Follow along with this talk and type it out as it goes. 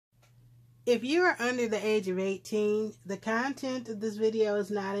If you are under the age of 18, the content of this video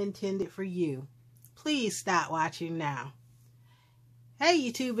is not intended for you. Please stop watching now. Hey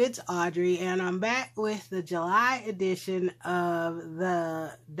YouTube, it's Audrey, and I'm back with the July edition of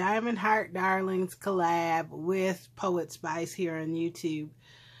the Diamond Heart Darlings collab with Poetspice here on YouTube.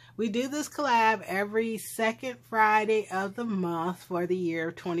 We do this collab every second Friday of the month for the year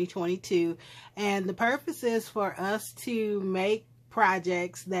of 2022, and the purpose is for us to make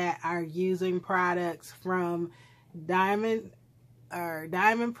projects that are using products from Diamond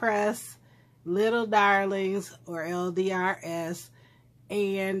Press, Little Darlings, or LDRS,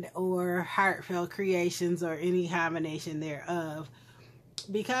 and or Heartfelt Creations, or any combination thereof.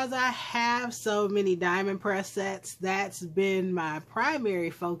 Because I have so many Diamond Press sets, that's been my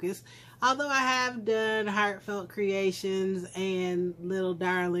primary focus, although I have done Heartfelt Creations and Little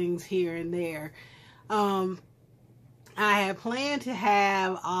Darlings here and there. I had planned to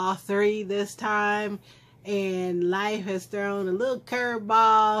have all three this time, and life has thrown a little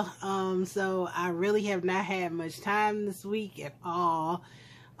curveball, so I really have not had much time this week at all.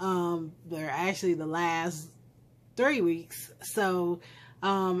 They're actually the last 3 weeks, so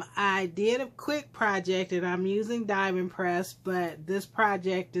I did a quick project, and I'm using Diamond Press, but this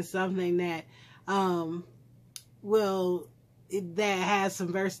project is something that that has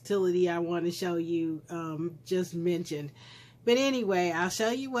some versatility I want to show you, just mentioned. But anyway, I'll show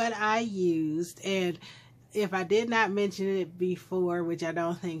you what I used, and if I did not mention it before, which I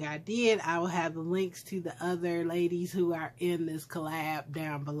don't think I did, I will have the links to the other ladies who are in this collab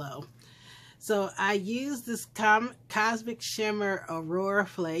down below. So I used this Cosmic Shimmer Aurora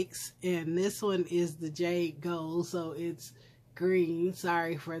Flakes, and this one is the Jade Gold, so it's green.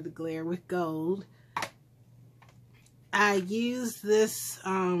 Sorry for the glare with gold. I used this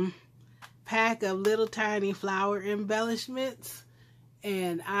pack of little tiny flower embellishments,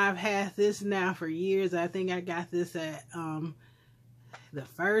 and I've had this now for years. I think I got this at the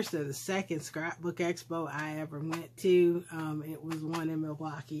first or the second scrapbook expo I ever went to. It was one in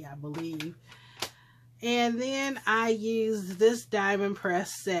Milwaukee, I believe. And then I used this Diamond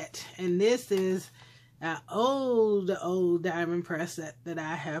Press set, and this is an old Diamond Press set that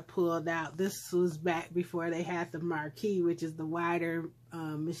I have pulled out. This was back before they had the Marquee, which is the wider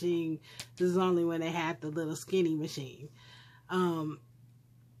machine. This is only when they had the little skinny machine.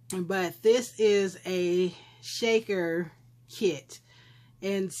 But this is a shaker kit,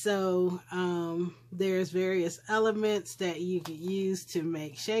 and so there's various elements that you could use to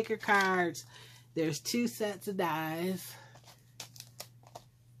make shaker cards. There's 2 sets of dies,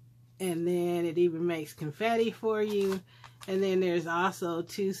 and then it even makes confetti for you. And then there's also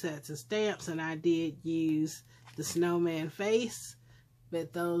 2 sets of stamps, and I did use the snowman face,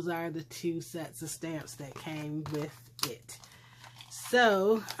 but those are the 2 sets of stamps that came with it.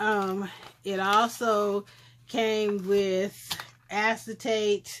 So it also came with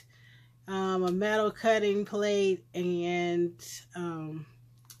acetate, a metal cutting plate, and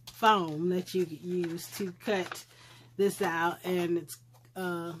foam that you could use to cut this out. And it's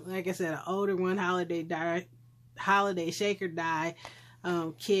like I said, an older one, holiday shaker die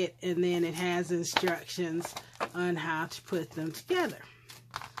kit, and then it has instructions on how to put them together.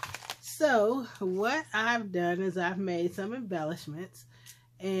 So what I've done is I've made some embellishments,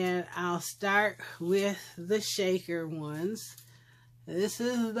 and I'll start with the shaker ones. This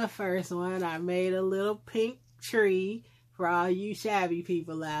is the first one. I made a little pink tree for all you shabby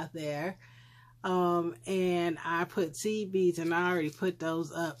people out there. And I put seed beads, and I already put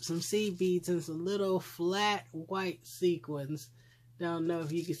those up. Some seed beads and some little flat white sequins. Don't know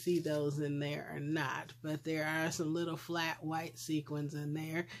if you can see those in there or not, but there are some little flat white sequins in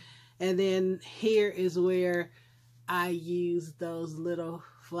there. And then here is where I use those little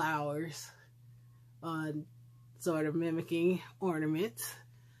flowers on sort of mimicking ornaments.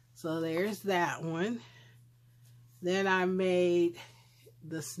 So there's that one. Then I made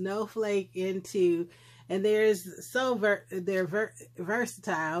the snowflake into, and they're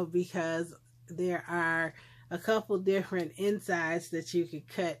versatile because there are a couple different insides that you could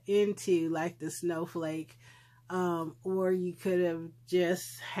cut into, like the snowflake, or you could have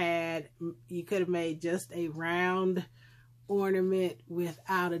made just a round ornament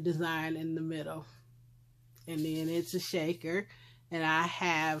without a design in the middle. And then it's a shaker, and I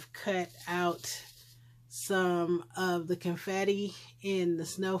have cut out some of the confetti in the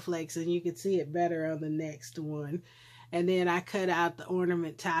snowflakes, and you can see it better on the next one. And then I cut out the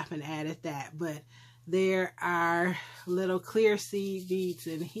ornament top and added that. But there are little clear seed beads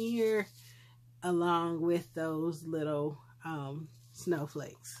in here along with those little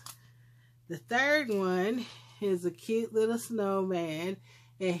snowflakes. The third one is a cute little snowman,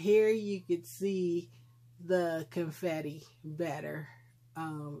 And here you could see the confetti better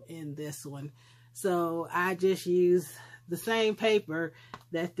in this one. So I just use the same paper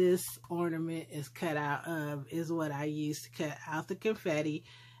that this ornament is cut out of is what I use to cut out the confetti.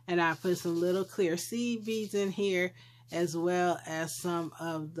 And I put some little clear seed beads in here, as well as some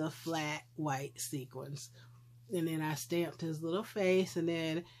of the flat white sequins. And then I stamped his little face, and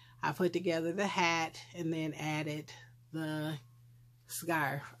then I put together the hat, and then added the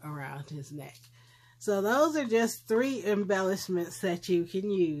scarf around his neck. So those are just 3 embellishments that you can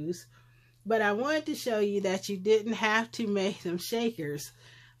use. But I wanted to show you that you didn't have to make them shakers.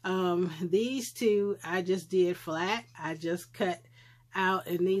 These 2 I just did flat. I just cut out,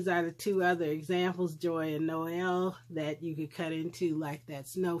 and these are the 2 other examples, Joy and Noel, that you could cut into like that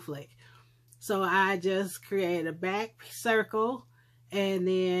snowflake. So I just created a back circle, and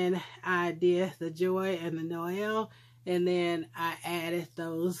then I did the Joy and the Noel, and then I added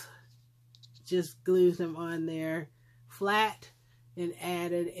those, just glued them on there flat, and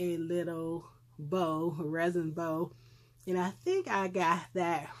added a little bow, a resin bow. And I think I got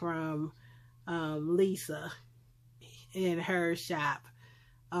that from Lisa in her shop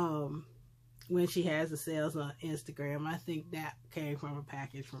when she has the sales on Instagram. I think that came from a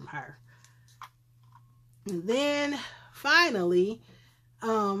package from her. And then finally,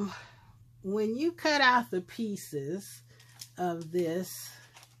 when you cut out the pieces of this,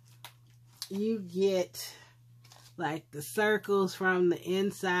 you get like the circles from the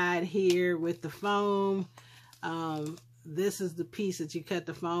inside here with the foam. This is the piece that you cut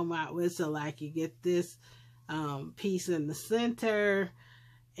the foam out with. So like you get this piece in the center,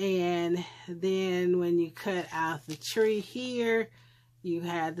 and then when you cut out the tree here, you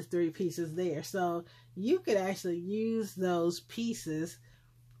had the 3 pieces there. So you could actually use those pieces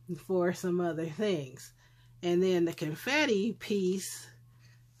for some other things. And then the confetti piece,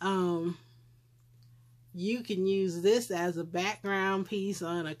 you can use this as a background piece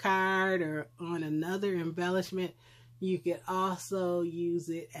on a card or on another embellishment. You could also use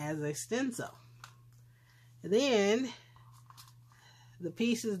it as a stencil. Then the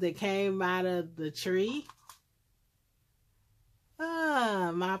pieces that came out of the tree,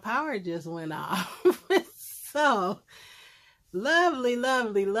 my power just went off. So lovely,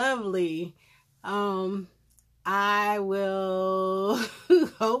 lovely, lovely. I will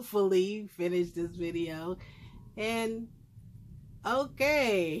hopefully finish this video, and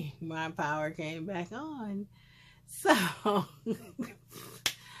okay, my power came back on. So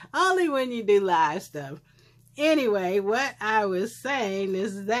only when you do live stuff. Anyway, what I was saying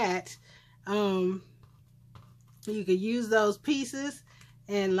is that you could use those pieces,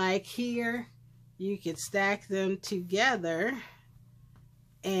 and like here, you could stack them together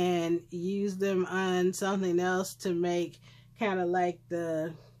and use them on something else to make kind of like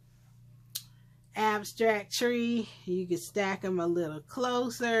the abstract tree. You could stack them a little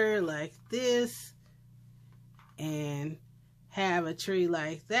closer like this and have a tree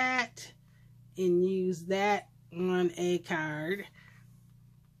like that, and use that on a card.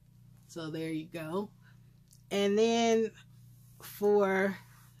 So there you go. And then for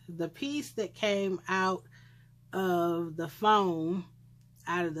the piece that came out of the foam,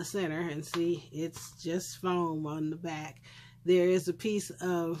 out of the center, and see, it's just foam on the back, there is a piece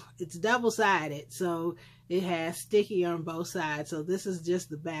of, it's double-sided, so it has sticky on both sides. So this is just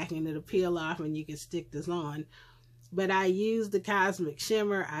the back, and it'll peel off and you can stick this on. But I used the Cosmic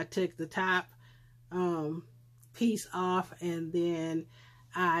Shimmer. I took the top piece off, and then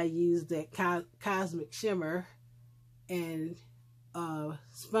I used that Cosmic Shimmer and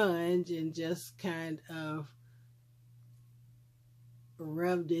sponge and just kind of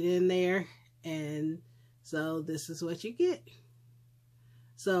rubbed it in there, and so this is what you get.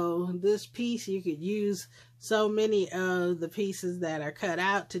 So this piece, you could use so many of the pieces that are cut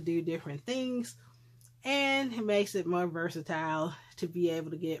out to do different things, and it makes it more versatile to be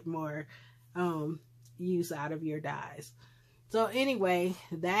able to get more use out of your dies. So anyway,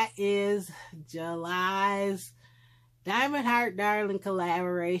 that is July's Diamond Heart Darling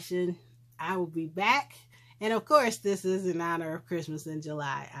collaboration. I will be back. And of course, this is in honor of Christmas in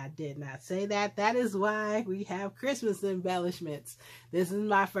July. I did not say that. That is why we have Christmas embellishments. This is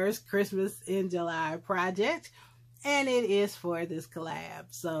my first Christmas in July project, and it is for this collab.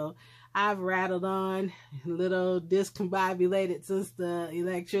 So I've rattled on, a little discombobulated since the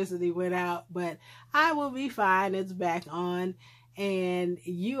electricity went out, but I will be fine. It's back on, and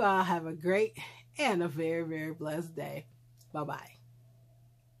you all have a great and a very, very blessed day. Bye-bye.